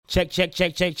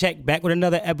Check. Back with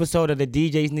another episode of the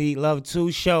DJs Need Love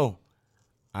 2 show.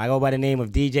 I go by the name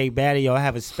of DJ Battio. I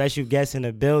have a special guest in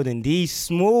the building,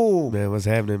 D.Smooth. Man, what's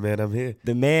happening, man? I'm here.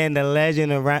 The man, the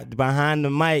legend behind the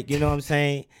mic, you know what I'm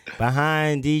saying?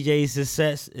 Behind DJ's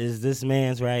success is this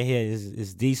man's right here.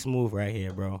 It's D.Smooth right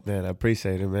here, bro. Man, I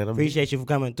appreciate it, man. Appreciate you for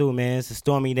coming through, man. It's a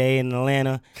stormy day in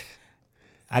Atlanta.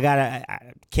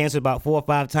 I canceled about 4 or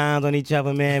 5 times on each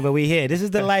other, man, but we here. This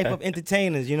is the life of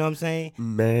entertainers, you know what I'm saying?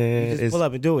 Man, you just pull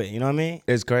up and do it, you know what I mean?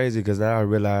 It's crazy because now I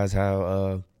realize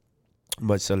how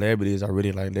much celebrities are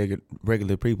really like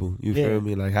regular people. You feel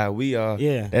me? Like how we are.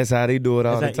 Yeah. That's how they do it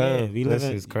all the time. Yeah,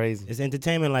 it's crazy. It's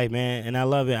entertainment life, man, and I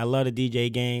love it. I love the DJ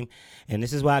game, and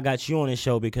this is why I got you on the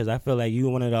show, because I feel like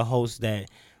you're one of the hosts that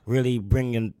really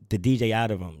bringing the DJ out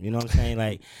of them. You know what I'm saying?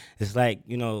 Like, it's like,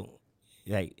 you know,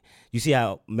 like, you see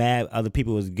how mad other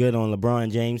people was good on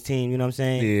LeBron James' team, you know what I'm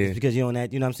saying? Yeah. It's because you're on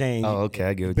that, you know what I'm saying? Oh, okay,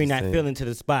 I get what you're saying. Bring that feeling to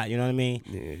the spot, you know what I mean?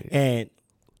 Yeah. And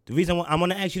the reason I'm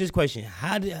going to ask you this question,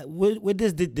 where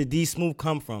does the D-Smooth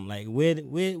come from? Like, where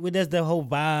does the whole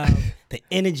vibe, the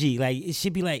energy, like, it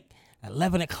should be like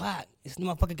 11 o'clock. This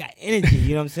motherfucker got energy,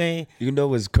 you know what I'm saying? You know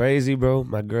what's crazy, bro?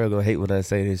 My girl gonna hate when I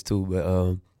say this too,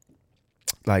 but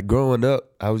like growing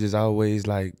up, I was just always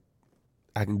like,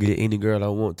 I can get any girl I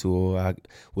want to, or I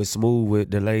was smooth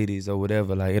with the ladies or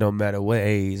whatever. Like, it don't matter what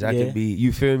age. I can be,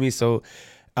 you feel me? So,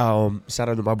 shout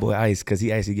out to my boy Ice, because he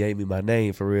actually gave me my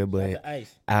name for real. But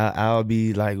I'll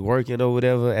be like working or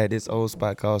whatever at this old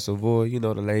spot called Savoy. You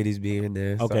know, the ladies be in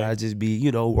there. Okay. So I just be,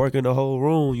 you know, working the whole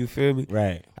room. You feel me?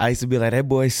 Right. I used to be like, that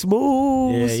boy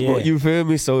smooth. Yeah. You feel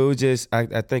me? So it was just,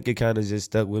 I think it kind of just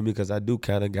stuck with me, because I do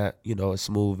kind of got, you know, a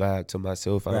smooth vibe to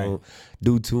myself. I don't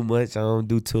do too much. I don't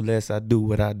do too less. I do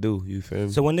what I do. You feel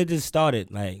me? So when did this started?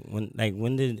 When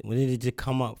did it just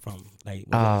come up from? Like,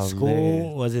 was it school?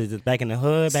 Man. Was it just back in the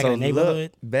hood? Back in the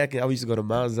neighborhood? I used to go to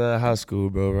Mount Zion High School,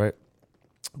 bro, right?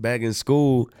 Back in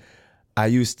school, I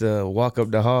used to walk up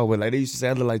the hallway. Like, they used to say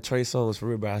I look like Trey Songz for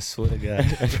real, but I swear to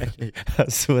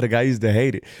God. I used to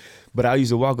hate it. But I used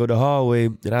to walk up the hallway,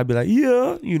 and I'd be like,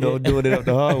 yeah, you know, doing it up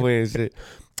the hallway and shit.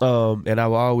 And I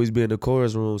would always be in the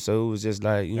chorus room, so it was just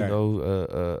like, you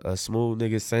know, a smooth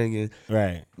nigga singing.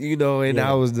 Right. You know, and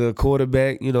I was the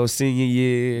quarterback, you know, senior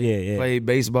year. Yeah. Played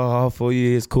baseball all 4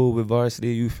 years, cool with varsity,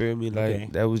 you feel me?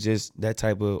 Like, that was just that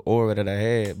type of aura that I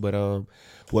had. But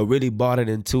what really brought it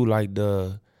into, like,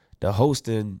 the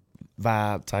hosting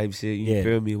vibe type shit, you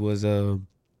feel me, was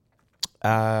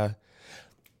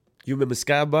you remember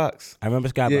Skybox? I remember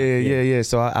Skybox. Yeah.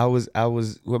 So I was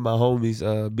with my homies,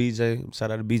 BJ.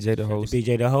 Shout out to BJ the host.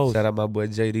 BJ the host. Shout out my boy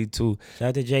JD too. Shout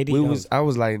out to JD. I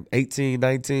was like 18,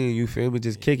 19, you feel me,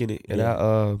 just kicking it. And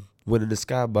I went into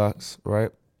Skybox, right?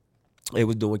 It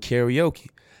was doing karaoke.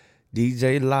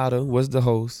 DJ Lotta was the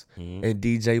host, and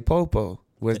DJ Popo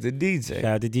was the DJ. Shout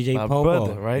out to DJ my Popo.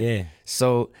 brother, right? Yeah.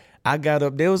 So I got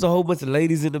up. There was a whole bunch of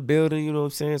ladies in the building, you know what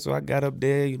I'm saying? So I got up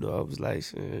there, you know, I was like,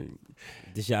 shit,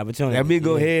 this your opportunity. Let me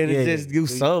go ahead and just do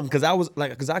something, because I was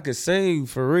like, because I could sing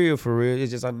for real. It's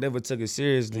just I never took it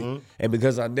seriously, and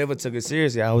because I never took it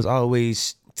seriously, I was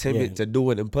always timid to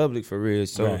do it in public for real.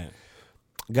 So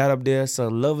got up there,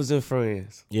 sung "Lovers and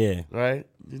Friends." Yeah, right,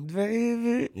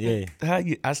 baby. Yeah,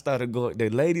 I started going. The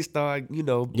ladies started, you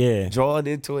know, drawing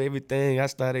into everything. I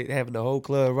started having the whole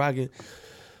club rocking,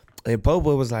 and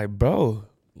Popo was like, "Bro,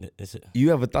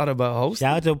 you ever thought about hosting?"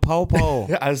 Shout out to Popo.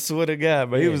 I swear to God,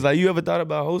 bro. He was like, "You ever thought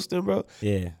about hosting, bro?"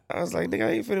 Yeah. I was like, "Nigga,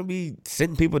 I ain't finna be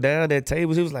sitting people down at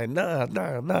tables." He was like, nah,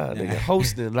 nigga,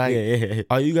 hosting. Like,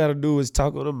 all you gotta do is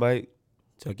talk on the mic.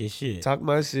 Talk your shit. Talk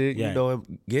my shit, you know,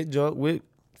 and get drunk with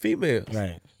females.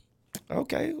 Right.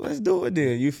 Okay, let's do it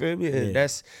then. You feel me? And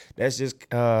that's just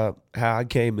how I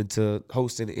came into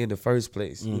hosting in the first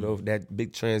place. You know, that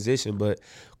big transition. But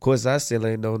of course, I still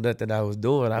ain't know nothing I was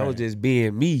doing. I was just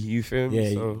being me. You feel me?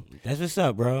 Yeah, so that's what's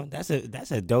up, bro. That's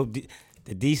a dope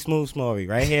the D-Smooth story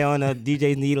right here on the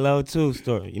DJs Need Love 2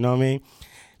 story. You know what I mean?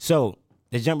 So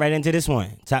let's jump right into this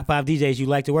one. Top 5 DJs you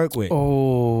like to work with.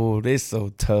 Oh, this so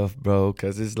tough, bro,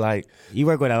 because it's like, you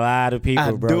work with a lot of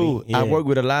people, bro. I do. Yeah. I work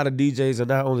with a lot of DJs, and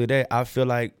not only that, I feel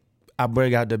like I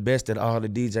bring out the best in all the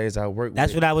DJs I work with.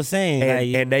 That's what I was saying.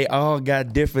 And they all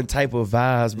got different type of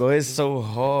vibes, bro. It's so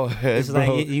hard. It's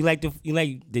bro. Like you like the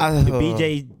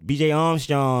BJ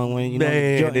Armstrong when you know.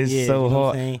 Man, it's so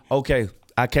hard. Okay.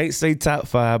 I can't say top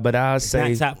 5, but I'll say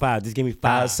not top 5. Just give me 5.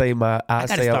 I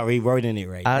gotta start rewording it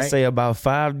right. I say about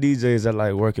 5 DJs I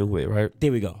like working with. Right.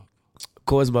 There we go. Of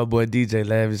course, my boy DJ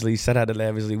Lavishly. Shout out to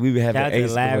Lavishly. We been having Shout out to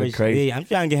ace going Lavish. crazy. Yeah, I'm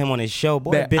trying to get him on his show.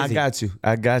 Boy, Man, busy. I got you.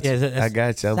 Yeah, I got you. This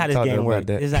I'm is how this talking game about works.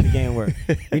 that. This is how the game works.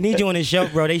 We need you on the show,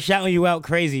 bro. They shouting you out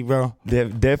crazy, bro.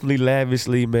 Definitely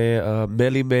Lavishly, man.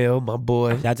 Melly Mel, my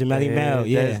boy. Shout out to Melly Mel,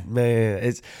 yeah.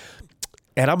 Man,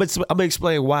 and I'm gonna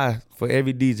explain why for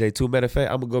every DJ too. Matter of fact,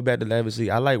 I'm gonna go back to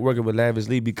Lavishly. I like working with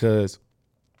Lavishly because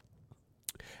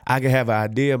I can have an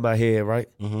idea in my head, right?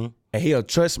 Mm-hmm. And he'll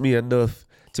trust me enough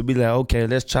to be like, okay,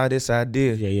 let's try this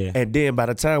idea. Yeah. And then by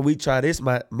the time we try this,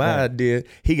 my idea,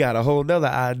 he got a whole nother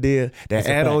idea that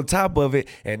add on top of it.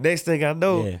 And next thing I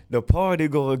know, the party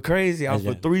going crazy off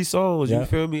of 3 songs. You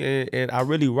feel me? And I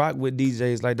really rock with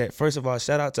DJs like that. First of all,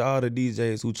 shout out to all the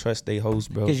DJs who trust their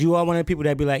host, bro. Because you are one of the people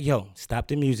that be like, yo, stop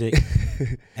the music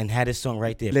and have this song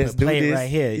right there. Let's play do it this. right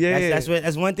here. Yeah.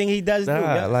 That's one thing he does do.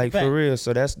 Nah, like for real.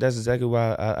 So that's exactly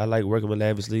why I like working with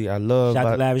Lavishly. I love Shout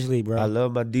out to Lavishly, bro. I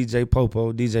love my DJ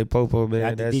Popo. DJ Popo,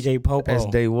 man. That's DJ Popo. That's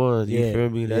day one. You feel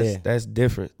me? That's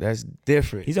different. That's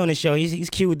different. He's on the show.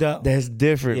 He's queued up. That's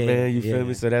different, man. You feel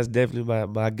me? So that's definitely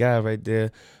my guy right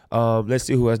there. Let's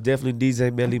see who else. Definitely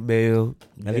DJ Melly Mel.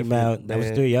 Melly Mel. That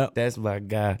was 3. Yup. That's my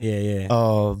guy.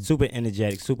 Yeah. Super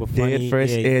energetic. Super funny. Dead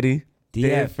Fresh Eddie.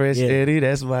 Dead Fresh Eddie.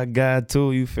 That's my guy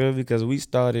too. You feel me? Because we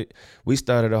started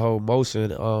the whole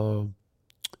motion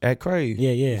at Crave.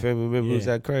 Yeah. You feel me? Remember it was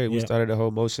at Crave. We started the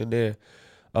whole motion there.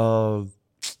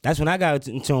 That's when I got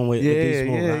in tune with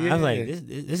D.Smooth. I was like,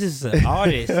 this is an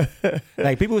artist.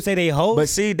 Like people say they host, but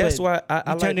see, that's why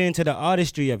I turned it into the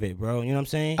artistry of it, bro. You know what I'm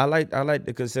saying? I like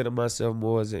to consider myself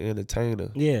more as an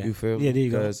entertainer. Yeah, you feel me? Yeah, there you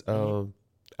because go.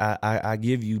 I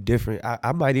give you different.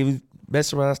 I might even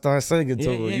mess around and start singing to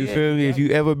them. You feel me? Yeah. If you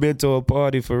ever been to a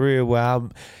party for real where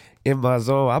I'm in my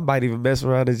zone, I might even mess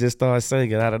around and just start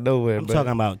singing out of nowhere. I'm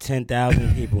talking about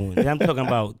 10,000 people. I'm talking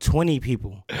about 20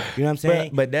 people. You know what I'm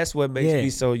saying? But that's what makes me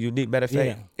so unique. Matter of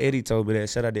fact, Eddie told me that.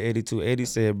 Shout out to Eddie too. Eddie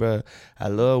said, bro, I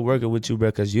love working with you, bro,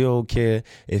 because you don't care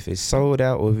if it's sold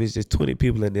out or if it's just 20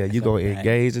 people in there. You going to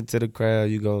engage into the crowd.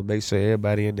 You going to make sure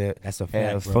everybody in there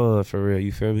have fun for real.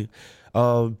 You feel me?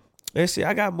 Let's see,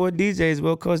 I got more DJs.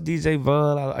 Well, of course, DJ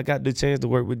Vaughn. I got the chance to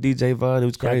work with DJ Vaughn. It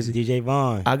was crazy. DJ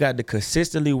Vaughn. I got to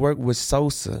consistently work with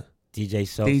Sosa. DJ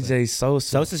Sosa.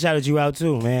 Sosa shouted you out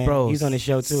too, man. Bro, he's on the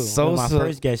show too. Sosa, my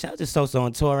first guest. Shout out to Sosa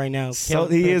on tour right now.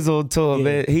 He is on tour,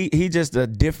 man. He just a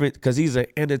different, because he's an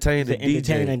entertainer,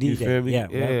 DJ. You feel me?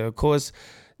 Yeah, of course.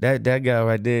 That guy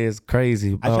right there is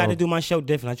crazy. I try to do my show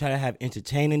different. I try to have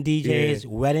entertaining DJs,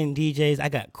 wedding DJs. I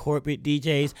got corporate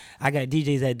DJs. I got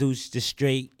DJs that do just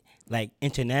straight like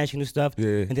international stuff. Yeah.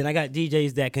 And then I got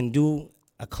DJs that can do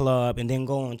a club and then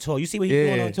go on tour. You see what he's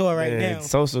doing on tour right now?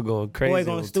 Sosa going crazy. Boy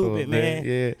going stupid, tour, man.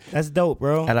 Yeah. That's dope,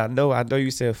 bro. And I know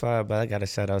you said 5, but I gotta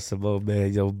shout out some more,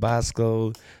 man. Yo,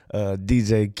 Bosco,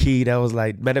 DJ Key. That was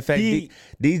like, matter of fact,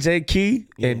 DJ Key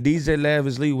and DJ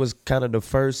Lavishly was kind of the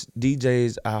first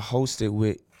DJs I hosted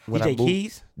with. DJ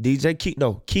Keys? DJ Key.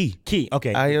 No, Key. Key,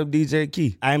 okay. I am DJ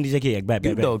Key.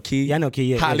 You know Key. Yeah, I know Key.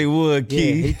 Yeah, Hollywood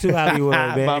Key. Yeah, he too Hollywood,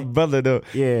 man. My brother, though.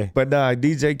 Yeah. But nah,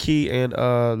 DJ Key and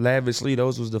Lavishly,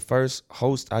 those was the first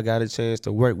hosts I got a chance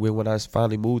to work with when I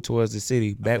finally moved towards the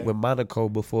city. Back with Monaco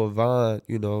before Vaughn,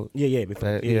 you know. Yeah.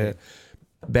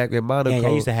 Back in Monaco. Yeah,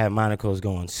 I used to have Monacos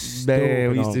going stupid. Man,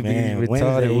 we used to be retarded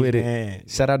Wednesdays, with it. Man.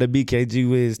 Shout out to BKG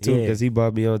Wiz too, because he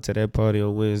brought me on to that party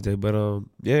on Wednesday. But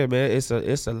yeah, man, it's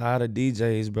a lot of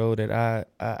DJs, bro, that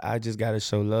I just gotta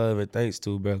show love and thanks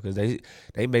to, bro, because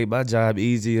they made my job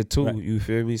easier too. Right. You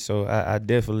feel me? So I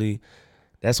definitely.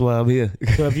 That's why I'm here.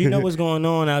 So if you know what's going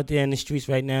on out there in the streets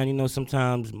right now, you know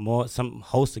sometimes some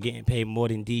hosts are getting paid more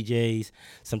than DJs.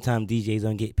 Sometimes DJs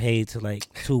don't get paid till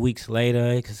like 2 weeks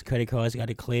later because credit cards got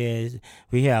to clear.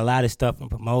 We hear a lot of stuff from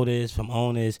promoters, from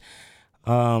owners.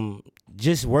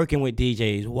 Just working with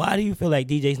DJs. Why do you feel like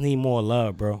DJs need more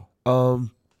love, bro?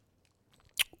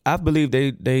 I believe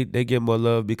they get more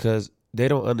love because they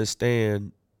don't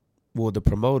understand. Well, the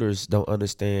promoters don't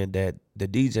understand that the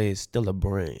DJ is still a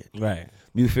brand. Right.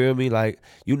 You feel me? Like,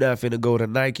 you not finna go to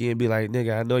Nike and be like,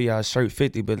 nigga, I know y'all shirt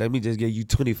 50, but let me just give you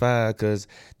 25 because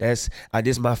this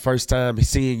my first time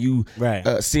seeing you,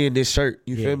 seeing this shirt.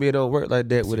 You feel me? It don't work like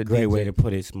that with a DJ. Great way to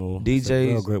put it, Smooth.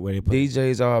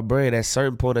 DJs are a brand. At a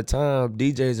certain point of time,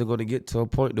 DJs are going to get to a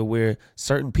point to where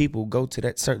certain people go to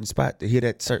that certain spot to hear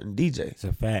that certain DJ. It's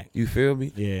a fact. You feel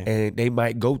me? Yeah. And they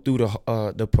might go through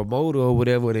the promoter or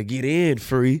whatever to get in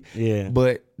free. Yeah.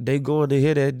 But they going to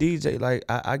hear that DJ. Like,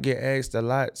 I get asked a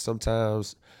lot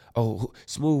sometimes, oh,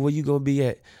 Smooth, where you going to be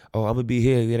at? Oh, I'm going to be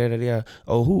here. Yeah.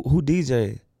 Oh, who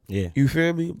DJ? Yeah. You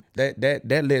feel me?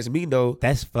 That lets me know.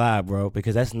 That's fly, bro,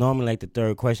 because that's normally like the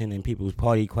third question in people's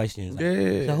party questions. Like,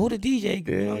 Yeah. so who the DJ?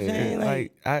 You know what I'm saying?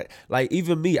 Like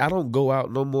even me, I don't go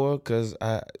out no more because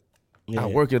I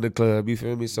work in the club. You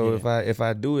feel me? So if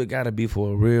I do, it gotta be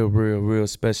for a real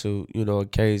special,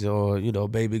 occasion, or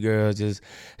baby girl just,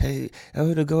 hey, I'm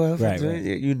gonna go out for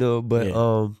drink, But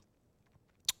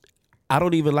I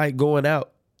don't even like going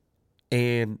out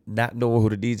and not knowing who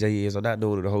the DJ is or not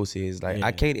knowing who the host is. Like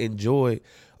I can't enjoy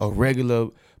a regular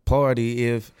party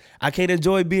if I can't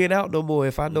enjoy being out no more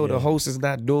if I know the host is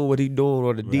not doing what he doing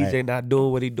or the DJ not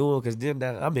doing what he doing, because then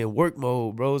now I'm in work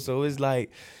mode, bro. So it's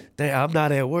like, damn, I'm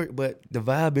not at work, but the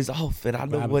vibe is off and I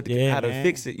know how to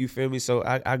fix it. You feel me? So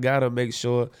I gotta make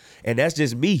sure, and that's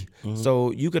just me.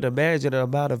 So you can imagine the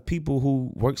amount of people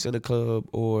who works in the club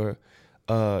or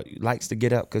likes to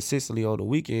get out consistently on the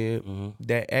weekend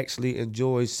that actually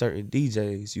enjoys certain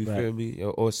DJs, you feel me,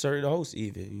 or certain hosts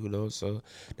even, So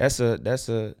that's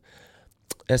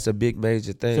a big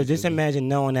major thing. So just imagine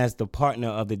knowing as the partner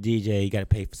of the DJ, you got to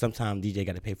pay for. Sometimes DJ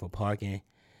got to pay for parking.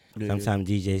 Sometimes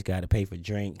DJs got to pay for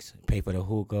drinks, pay for the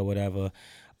hookah, whatever.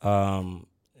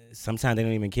 Sometimes they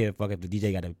don't even care if the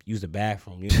DJ got to use the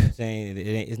bathroom. You know what I'm saying?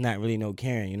 It's not really no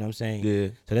caring. You know what I'm saying? Yeah.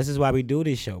 So this is why we do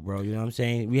this show, bro. You know what I'm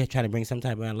saying? We try to bring some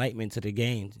type of enlightenment to the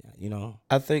game.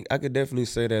 I think I could definitely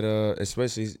say that,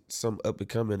 especially some up and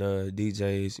coming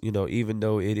DJs. Even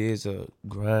though it is a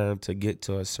grind to get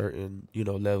to a certain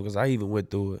level, because I even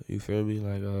went through it. You feel me?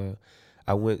 Like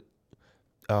I went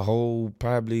a whole,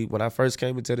 probably when I first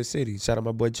came into the city. Shout out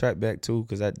my boy Trap back too,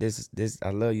 because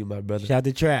I love you, my brother. Shout out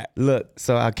to Trap. Look,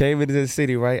 so I came into the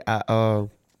city, right?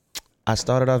 I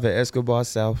started off at Escobar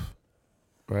South,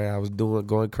 right? I was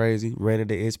going crazy, ran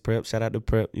into It's Prep. Shout out to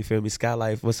Prep. You feel me?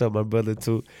 Skylife, what's up, my brother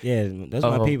too? Yeah, that's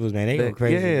my peoples, man. They go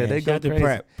crazy. Yeah, man. They Shout go out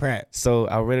crazy. to Prep. So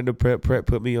I ran into Prep. Prep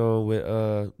put me on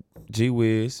with G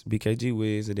Wiz, BKG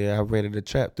Wiz, and then I ran into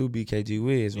Trap through BKG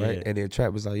Wiz, right? Yeah. And then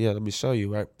Trap was like, yeah, let me show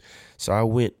you, right? So I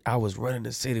was running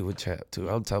the city with Trap too.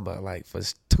 I'm talking about like for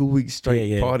 2 weeks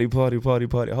straight, party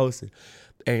hosting.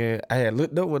 And I had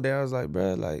looked up one day, I was like,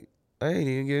 bro, like, I ain't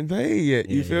even getting paid yet.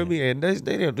 You feel me? And they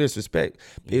didn't disrespect.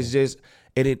 It's just,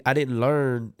 I didn't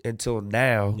learn until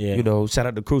now. Shout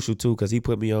out to Crucial too, because he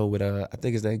put me on with I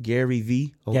think his name Gary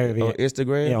V on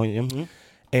Instagram.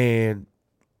 And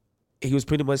he was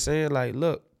pretty much saying like,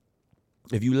 look,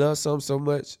 if you love something so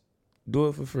much, do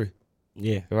it for free.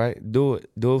 Yeah. Right? Do it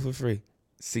for free.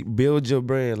 See, build your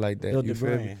brand like that. Build you the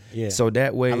feel brand. me? Yeah. So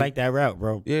that way, I like that route,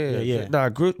 bro. Yeah. Nah,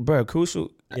 bro, Crucial.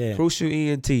 Yeah. Crucial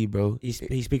ENT, bro. He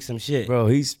speaks some shit. Bro,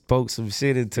 he spoke some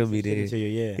shit into me then.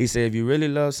 Yeah. He said, if you really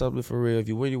love something for real, if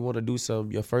you really want to do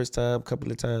something your first time,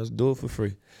 couple of times, do it for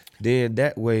free. Then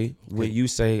that way, when you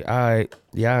say, all right,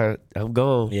 yeah, I'm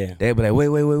gone, they'll be like,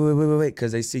 wait,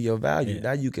 because they see your value.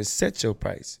 Now you can set your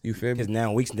price. You feel me? Because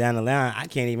now, weeks down the line, I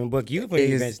can't even book you for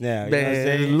events now. You know what I'm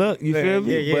saying? Look, you feel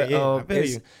me?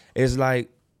 But it's like,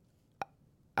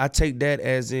 I take that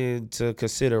as into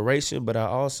consideration, but I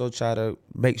also try to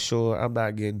make sure I'm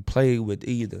not getting played with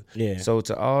either. Yeah. So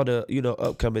to all the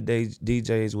upcoming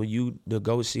DJs, when you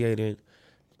negotiating,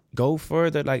 go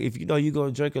further. Like if you're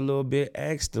gonna drink a little bit,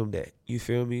 ask them that. You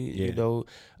feel me? Yeah.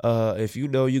 If you're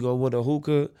gonna want a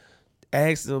hookah,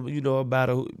 ask them.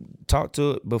 About talk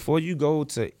to it before you go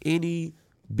to any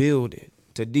building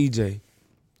to DJ.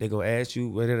 They gonna ask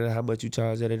you how much you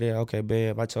charge out of there. Okay,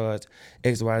 bam, I charge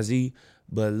XYZ.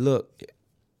 But look,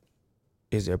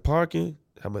 is there parking?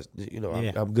 How much?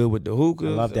 I'm good with the hookahs.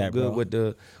 I love that, I'm good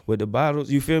bro. with the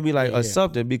bottles. You feel me? Like or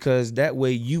something, because that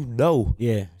way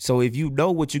Yeah. So if you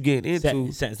know what you're getting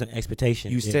into, setting some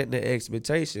expectation. You setting the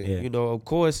expectation. Yeah. Of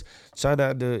course, try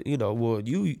not to.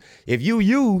 If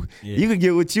you can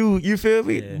get what you feel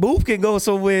me. Yeah. Booth can go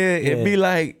somewhere and be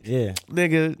like,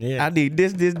 nigga, I need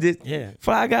this. Yeah.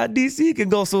 Fly Guy DC can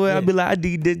go somewhere. I be like, I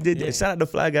need this. Yeah. Shout out to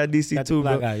Fly Guy DC too,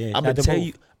 bro.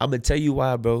 I'm gonna tell you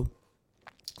why, bro.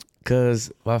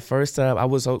 Cause my first time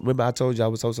remember I told you I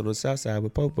was hosting on the South Side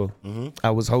with Popo. Mm-hmm. I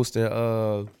was hosting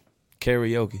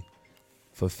karaoke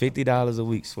for $50 a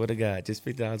week. Swear to God, just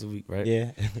 $50 a week, right?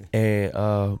 Yeah. And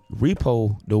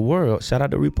Repo the World, shout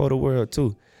out to Repo the World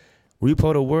too.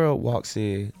 Repo the World walks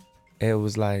in and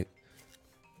was like,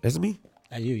 "That's me."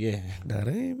 That you, yeah. Nah,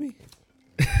 that ain't me.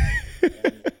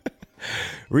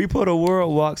 Repo the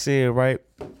World walks in, right?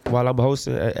 While I'm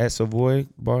hosting at Savoy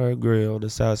Bar and Grill on the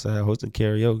South Side, hosting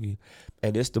karaoke.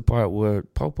 And it's the part where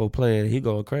Popo playing, he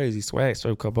going crazy, Swag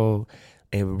Surf come on.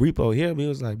 And Repo hear me, he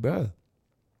was like, bro,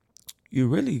 you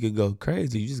really can go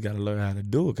crazy. You just got to learn how to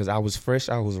do it. Because I was fresh,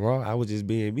 I was raw, I was just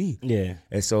being me. Yeah.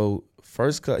 And so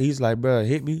first cut, he's like, bro,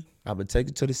 hit me. I'm gonna take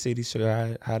you to the city, show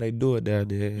you how they do it down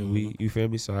there. And you feel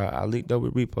me? So I linked up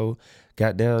with Repo,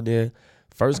 got down there.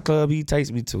 First club he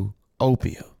takes me to,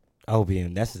 Opium.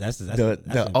 Opium. That's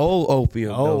The old Opium.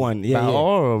 the old one. Yeah, by yeah.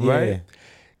 Arm, Yeah. right?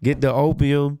 Get the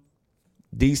Opium,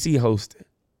 DC hosted.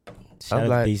 Shout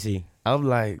out to DC. I'm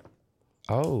like,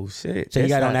 oh shit. So you That's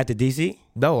got on not- that to DC?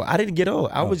 No, I didn't get on.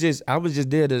 I was just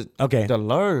there to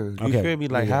learn. You Okay. feel me?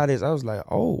 Like Yeah. how this. I was like,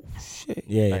 oh shit.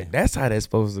 Yeah, Like yeah. that's how that's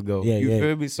supposed to go. Yeah, you yeah.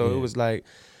 feel me? So Yeah. it was like,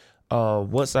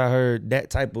 once I heard that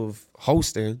type of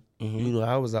hosting, you know,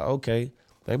 I was like, okay,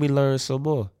 let me learn some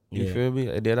more. You Yeah. feel me?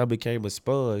 And then I became a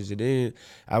sponge. And then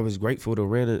I was grateful to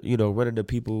run into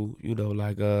people,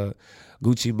 like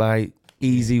Gucci Mike,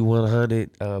 Easy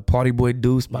 100, Party Boy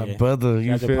Deuce, my Yeah. brother. You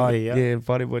Shout out to feel Party, me? yeah. Yeah,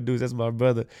 Party Boy Deuce, that's my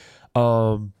brother.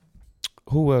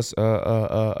 Who else?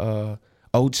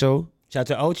 Ocho. Shout out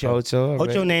to Ocho. Ocho.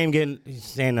 Ocho right? name getting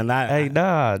saying a lot. Hey,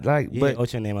 nah, like, Yeah, but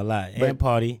Ocho name a lot. but- And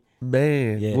Party.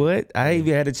 man, Yeah. what? I ain't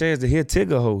even had a chance to hear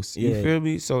Tigger host. You Yeah. feel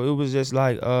me? So it was just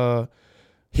like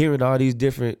hearing all these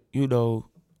different,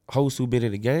 hosts who been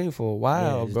in the game for a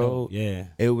while, it's bro. dope. Yeah.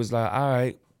 It was like, all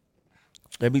right,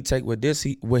 let me take what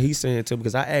he's saying to me,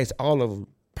 because I asked all of them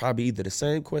probably either the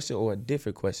same question or a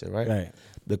different question, right? Right.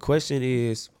 The question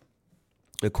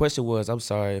was, I'm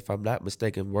sorry if I'm not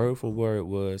mistaken, word for word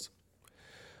was,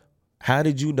 how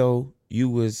did you know you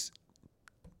was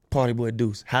Party Boy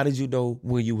Deuce? How did you know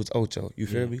when you was Ocho? You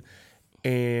feel me?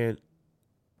 And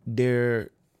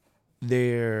their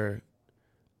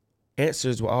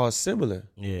answers were all similar.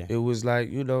 Yeah. It was like,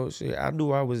 shit, I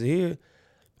knew I was here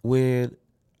when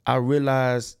I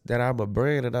realized that I'm a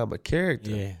brand and I'm a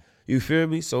character. Yeah. You feel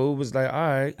me? So it was like, all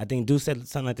right, I think Deuce said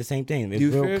something like the same thing. It's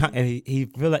You real feel me?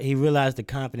 he realized the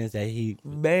confidence that he.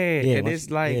 man. Yeah, and once-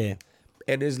 it's like,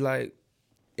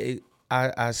 yeah.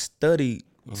 I studied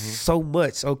so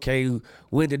much, okay,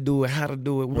 when to do it, how to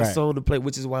do it, what Right. song to play,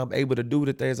 which is why I'm able to do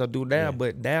the things I do now. Yeah.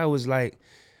 But now it's like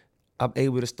I'm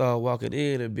able to start walking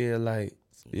in and being like,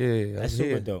 yeah, That's I'm super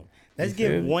here. dope. Let's You feel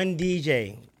give me? one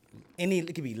DJ.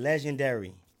 It could be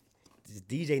legendary. This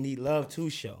DJ Need Love 2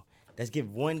 show. Let's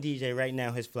give one DJ right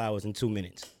now his flowers in 2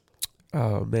 minutes.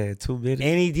 Oh man, 2 minutes.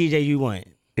 Any DJ you want.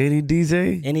 Any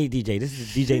DJ? Any DJ. This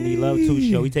is the DJ Need Love 2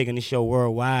 show. We taking the show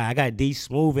worldwide. I got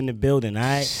D.Smooth in the building, all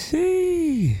right?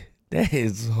 See, that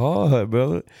is hard,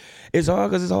 bro. It's hard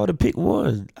because it's hard to pick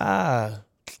one.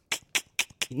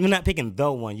 You're not picking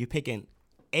the one. You're picking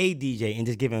a DJ and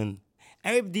just giving.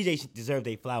 Every DJ should deserve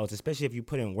their flowers, especially if you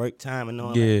put in work time and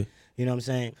all Yeah. that. You know what I'm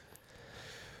saying?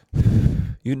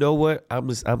 You know what? I'm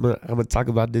gonna talk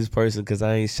about this person because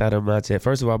I ain't shout him out yet.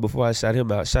 First of all, before I shout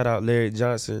him out, shout out Larry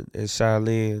Johnson and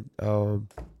Charlene,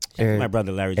 and My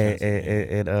brother Larry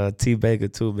Johnson. and T Baker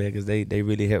too, man, because they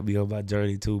really helped me on my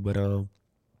journey too. But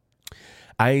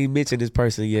I ain't mentioned this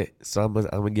person yet, so I'm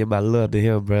gonna give my love to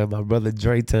him, bro. My brother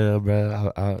Drayton,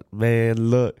 bro. Man,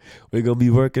 look, we're gonna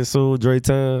be working soon.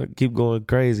 Drayton, keep going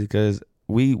crazy because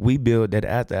we build that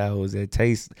after hours that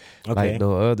tastes Okay. like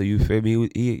no other. You feel me?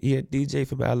 He a DJ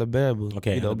from Alabama.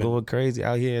 Okay, you know, Alabama. going crazy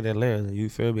out here in Atlanta. You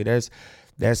feel me? That's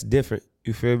different.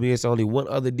 You feel me? It's only one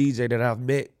other DJ that I've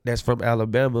met that's from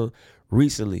Alabama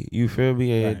recently. You feel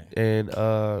me? And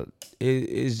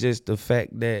it's just the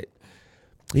fact that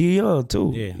he young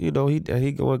too. Yeah. You know, he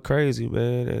going crazy,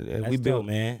 man. And That's dope,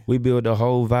 man. we build the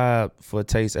whole vibe for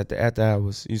Taste at the after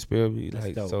hours. You feel me? That's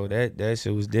Like dope. so that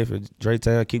shit was different.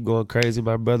 Drayton, keep going crazy,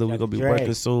 my brother. We're Shout gonna out be to Dre.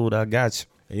 working soon. I got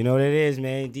you. You know what it is,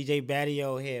 man. DJ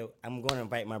Battio here. I'm going to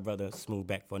invite my brother Smooth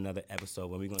back for another episode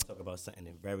where we're going to talk about something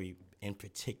very in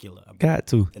particular about Got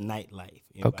to. the nightlife.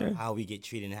 You know, Okay. about how we get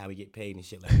treated and how we get paid and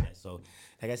shit like that. So,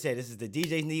 like I said, this is the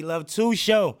DJ Need Love 2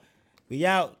 show. We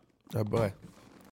out. Oh boy.